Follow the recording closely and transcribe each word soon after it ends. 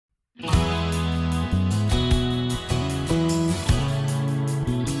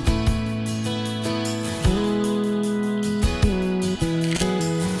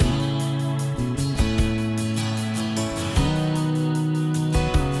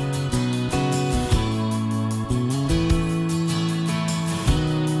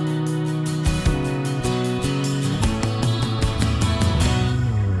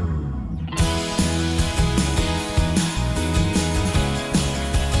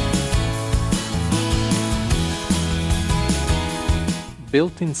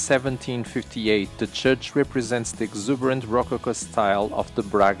Built in 1758, the church represents the exuberant Rococo style of the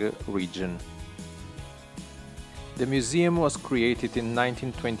Braga region. The museum was created in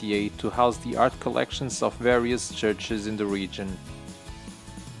 1928 to house the art collections of various churches in the region.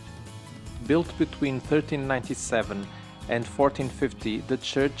 Built between 1397 and 1450, the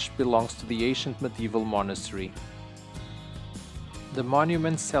church belongs to the ancient medieval monastery. The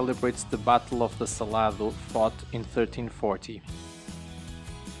monument celebrates the Battle of the Salado fought in 1340.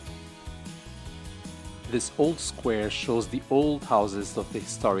 This old square shows the old houses of the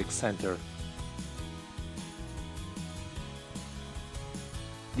historic center.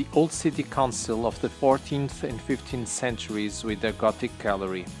 The old city council of the 14th and 15th centuries with their Gothic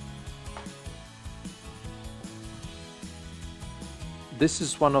gallery. This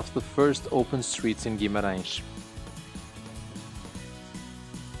is one of the first open streets in Guimarães.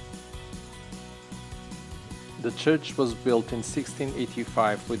 The church was built in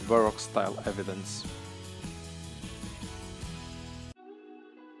 1685 with Baroque style evidence.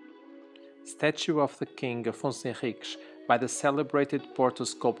 Statue of the King Afonso Henriques by the celebrated Porto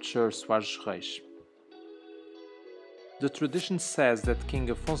sculptor Soares Reis. The tradition says that King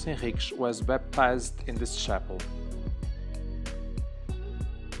Afonso Henriques was baptized in this chapel.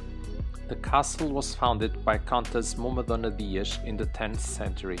 The castle was founded by Countess Momadona Dias in the 10th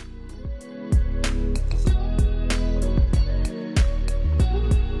century.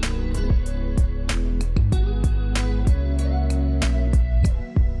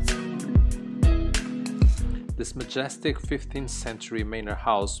 This majestic 15th century manor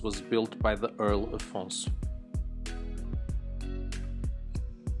house was built by the Earl Afonso.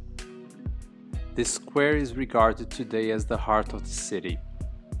 This square is regarded today as the heart of the city.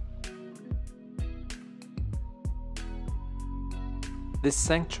 This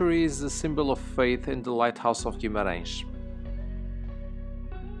sanctuary is a symbol of faith in the lighthouse of Guimarães.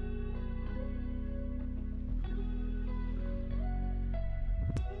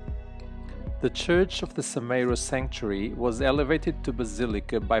 The Church of the Sameiro Sanctuary was elevated to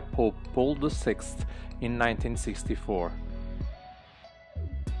basilica by Pope Paul VI in 1964.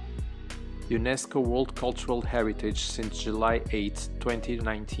 UNESCO World Cultural Heritage since July 8,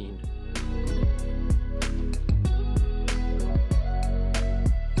 2019.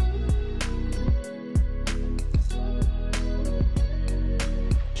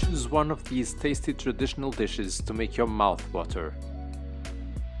 Choose one of these tasty traditional dishes to make your mouth water.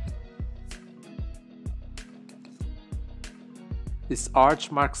 This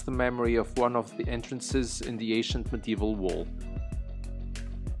arch marks the memory of one of the entrances in the ancient medieval wall.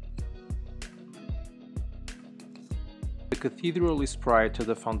 The cathedral is prior to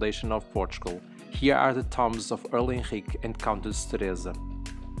the foundation of Portugal. Here are the tombs of Earl Henrique and Countess Teresa.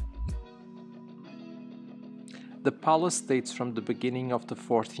 The palace dates from the beginning of the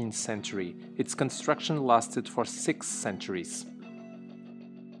 14th century. Its construction lasted for 6 centuries.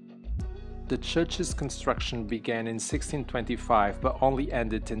 The church's construction began in 1625 but only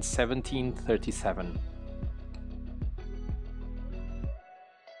ended in 1737.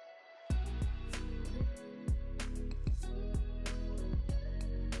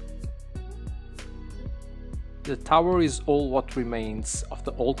 The tower is all what remains of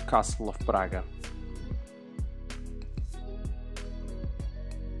the old castle of Braga.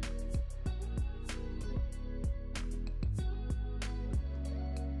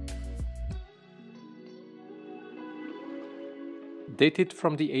 Dated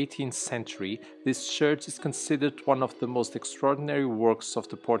from the 18th century, this church is considered one of the most extraordinary works of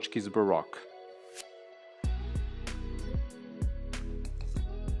the Portuguese Baroque.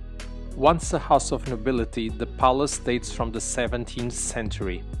 Once a house of nobility, the palace dates from the 17th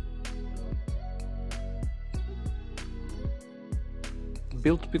century.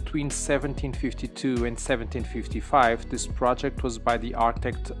 Built between 1752 and 1755, this project was by the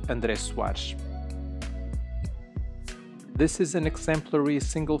architect André Soares. This is an exemplary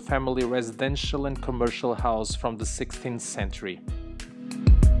single-family residential and commercial house from the 16th century.